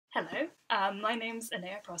Hello, my name's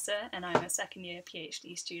Annayah and I'm a second year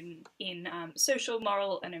PhD student in social,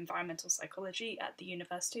 moral and environmental psychology at the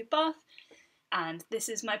University of Bath, and this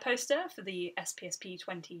is my poster for the SPSP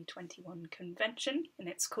 2021 convention, and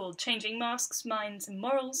it's called Changing Masks, Minds and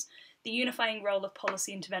Morals, the Unifying Role of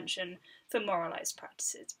Policy Intervention for Moralised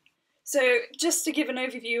Practices. So just to give an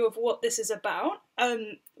overview of what this is about,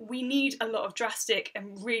 we need a lot of drastic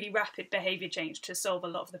and really rapid behaviour change to solve a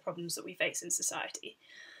lot of the problems that we face in society.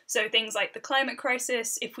 So things like the climate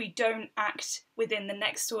crisis, if we don't act within the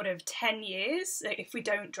next sort of 10 years, if we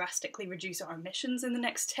don't drastically reduce our emissions in the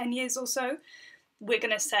next 10 years or so, we're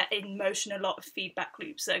going to set in motion a lot of feedback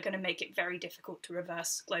loops that are going to make it very difficult to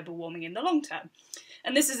reverse global warming in the long term.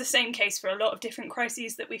 And this is the same case for a lot of different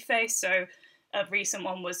crises that we face. So a recent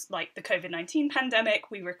one was like the COVID-19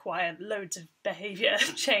 pandemic. We required loads of behaviour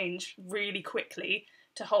change really quickly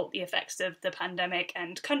to halt the effects of the pandemic,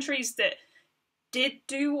 and countries that did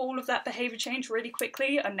do all of that behaviour change really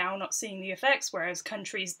quickly are now not seeing the effects, whereas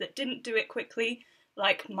countries that didn't do it quickly,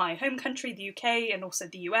 like my home country, the UK, and also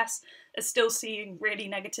the US, are still seeing really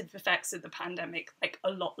negative effects of the pandemic like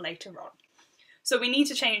a lot later on. So we need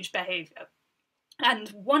to change behaviour. And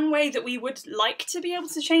one way that we would like to be able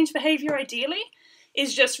to change behaviour ideally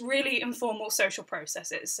is just really informal social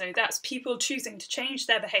processes. So that's people choosing to change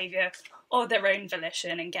their behaviour of their own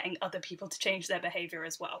volition and getting other people to change their behaviour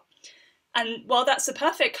as well. And while that's a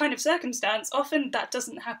perfect kind of circumstance, often that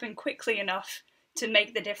doesn't happen quickly enough to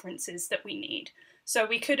make the differences that we need. So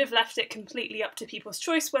we could have left it completely up to people's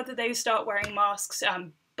choice whether they start wearing masks,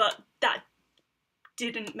 but that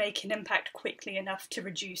didn't make an impact quickly enough to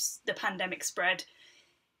reduce the pandemic spread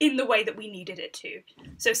in the way that we needed it to.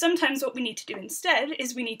 So sometimes what we need to do instead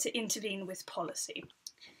is we need to intervene with policy.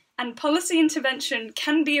 And policy intervention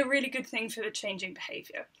can be a really good thing for changing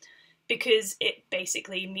behaviour, because it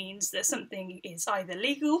basically means that something is either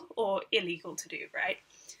legal or illegal to do, right?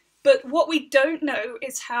 But what we don't know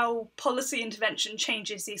is how policy intervention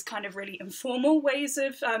changes these kind of really informal ways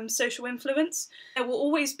of social influence. There will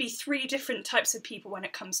always be three different types of people when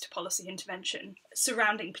it comes to policy intervention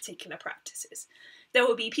surrounding particular practices. There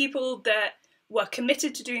will be people that were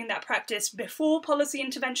committed to doing that practice before policy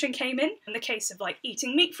intervention came in. In the case of like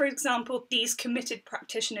eating meat, for example, these committed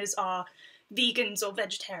practitioners are vegans or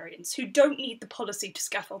vegetarians who don't need the policy to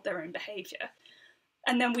scaffold their own behaviour.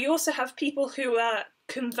 And then we also have people who are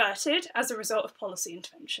converted as a result of policy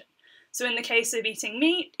intervention. So in the case of eating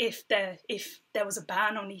meat, if there was a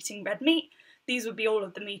ban on eating red meat, these would be all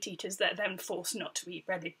of the meat eaters that are then forced not to eat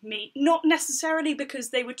red meat, not necessarily because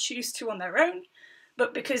they would choose to on their own,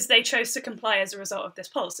 but because they chose to comply as a result of this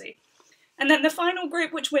policy. And then the final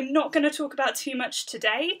group, which we're not going to talk about too much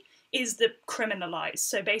today, is the criminalised.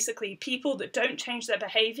 So basically people that don't change their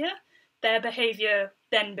behaviour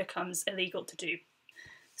then becomes illegal to do.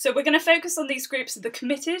 So we're going to focus on these groups of the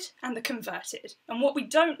committed and the converted. And what we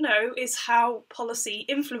don't know is how policy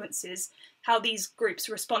influences how these groups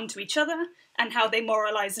respond to each other and how they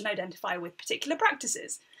moralise and identify with particular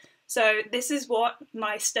practices. So this is what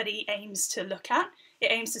my study aims to look at. It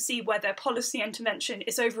aims to see whether policy intervention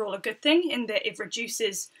is overall a good thing in that it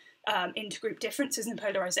reduces intergroup differences and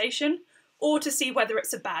polarisation, or to see whether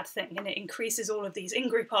it's a bad thing and it increases all of these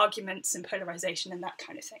in-group arguments and polarisation and that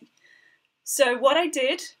kind of thing. So what I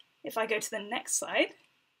did, if I go to the next slide,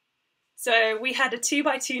 so we had a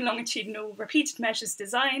 2x2 longitudinal repeated measures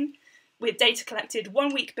design with data collected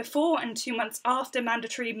 1 week before and 2 months after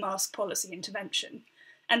mandatory mask policy intervention.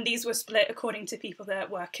 And these were split according to people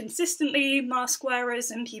that were consistently mask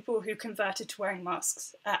wearers and people who converted to wearing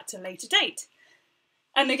masks at a later date.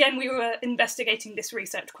 And again, we were investigating this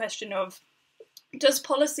research question of, does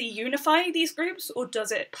policy unify these groups or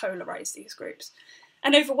does it polarise these groups?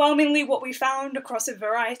 And overwhelmingly what we found across a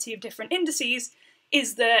variety of different indices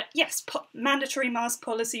is that, yes, mandatory mask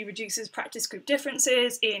policy reduces practice group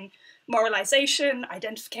differences in moralisation,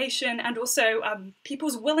 identification, and also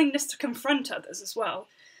people's willingness to confront others as well.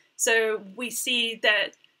 So we see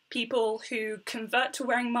that people who convert to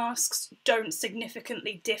wearing masks don't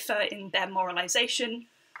significantly differ in their moralisation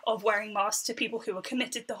of wearing masks to people who are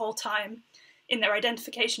committed the whole time, in their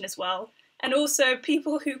identification as well. And also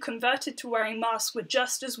people who converted to wearing masks were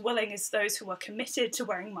just as willing as those who were committed to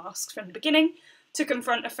wearing masks from the beginning to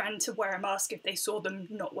confront a friend to wear a mask if they saw them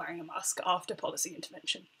not wearing a mask after policy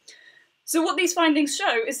intervention. So what these findings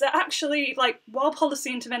show is that actually, while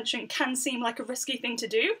policy intervention can seem like a risky thing to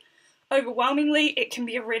do, overwhelmingly, it can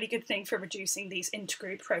be a really good thing for reducing these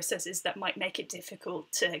intergroup processes that might make it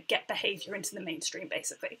difficult to get behaviour into the mainstream,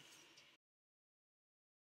 basically.